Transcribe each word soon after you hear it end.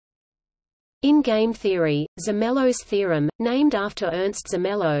In game theory, Zermelo's theorem, named after Ernst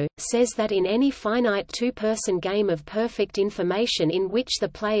Zermelo, says that in any finite two-person game of perfect information in which the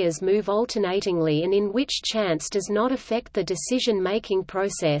players move alternatingly and in which chance does not affect the decision-making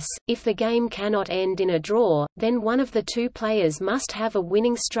process, if the game cannot end in a draw, then one of the two players must have a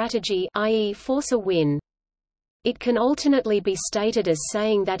winning strategy, i.e. force a win. It can alternately be stated as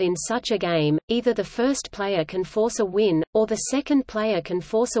saying that in such a game, either the first player can force a win, or the second player can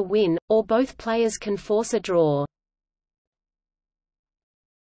force a win, or both players can force a draw.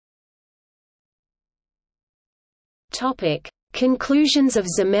 Conclusions of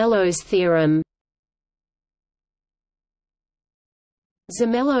Zermelo's theorem.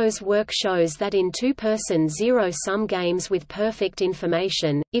 Zermelo's work shows that in two-person zero-sum games with perfect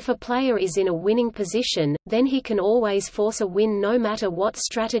information, if a player is in a winning position, then he can always force a win no matter what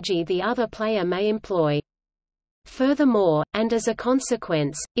strategy the other player may employ. Furthermore, and as a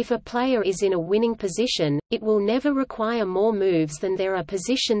consequence, if a player is in a winning position, it will never require more moves than there are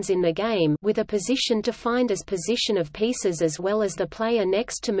positions in the game, with a position defined as position of pieces as well as the player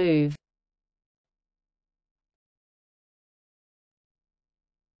next to move.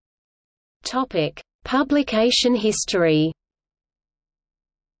 Publication history.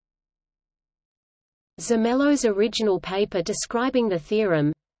 Zermelo's original paper describing the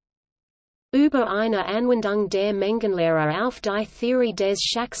theorem, Über eine Anwendung der Mengenlehre auf die Theorie des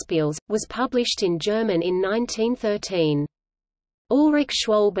Schachspiels, was published in German in 1913. Ulrich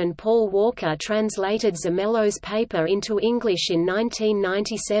Schwalbe and Paul Walker translated Zermelo's paper into English in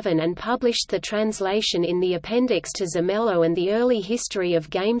 1997 and published the translation in the appendix to Zermelo and the Early History of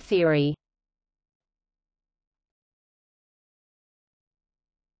Game Theory.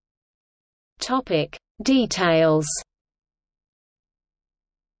 Details.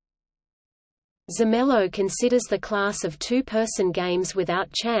 Zermelo considers the class of two-person games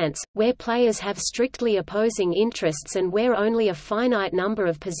without chance, where players have strictly opposing interests and where only a finite number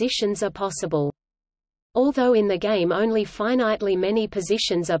of positions are possible. Although in the game only finitely many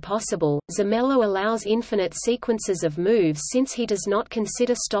positions are possible, Zermelo allows infinite sequences of moves since he does not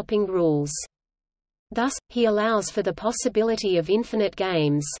consider stopping rules. Thus, he allows for the possibility of infinite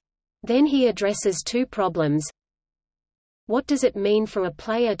games. Then he addresses two problems. What does it mean for a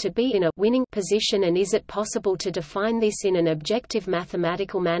player to be in a winning position, and is it possible to define this in an objective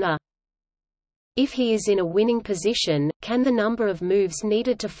mathematical manner? If he is in a winning position, can the number of moves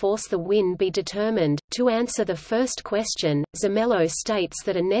needed to force the win be determined? To answer the first question, Zermelo states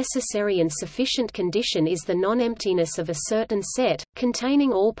that a necessary and sufficient condition is the non-emptiness of a certain set,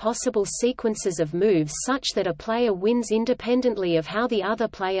 containing all possible sequences of moves such that a player wins independently of how the other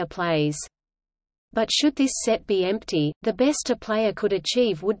player plays. But should this set be empty, the best a player could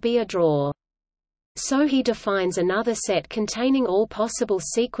achieve would be a draw. So he defines another set containing all possible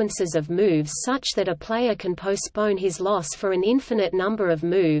sequences of moves such that a player can postpone his loss for an infinite number of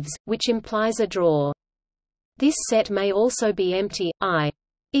moves, which implies a draw. This set may also be empty,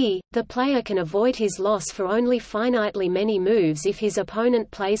 i.e., the player can avoid his loss for only finitely many moves if his opponent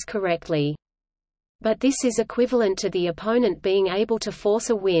plays correctly. But this is equivalent to the opponent being able to force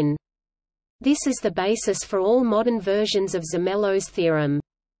a win. This is the basis for all modern versions of Zermelo's theorem.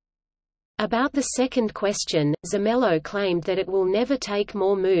 About the second question, Zermelo claimed that it will never take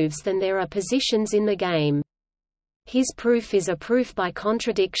more moves than there are positions in the game. His proof is a proof by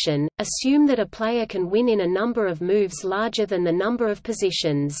contradiction. Assume that a player can win in a number of moves larger than the number of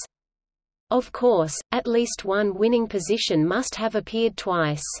positions. Of course, at least one winning position must have appeared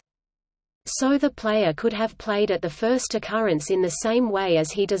twice. So the player could have played at the first occurrence in the same way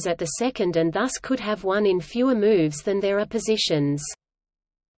as he does at the second, and thus could have won in fewer moves than there are positions.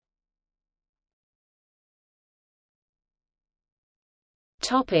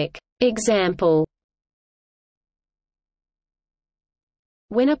 Example.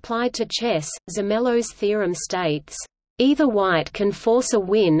 When applied to chess, Zermelo's theorem states, either white can force a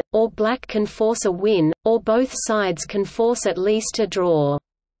win, or black can force a win, or both sides can force at least a draw.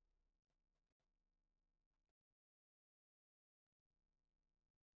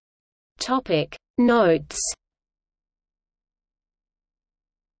 Notes.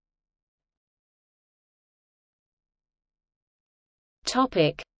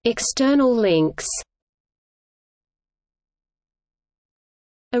 External links.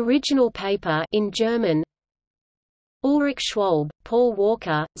 Original paper in German. Ulrich Schwalbe, Paul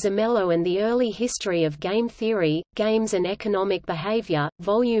Walker, Zermelo and the Early History of Game Theory, Games and Economic Behavior,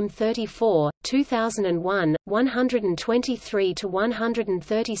 Volume 34, 2001,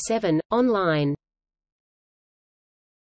 123–137, online.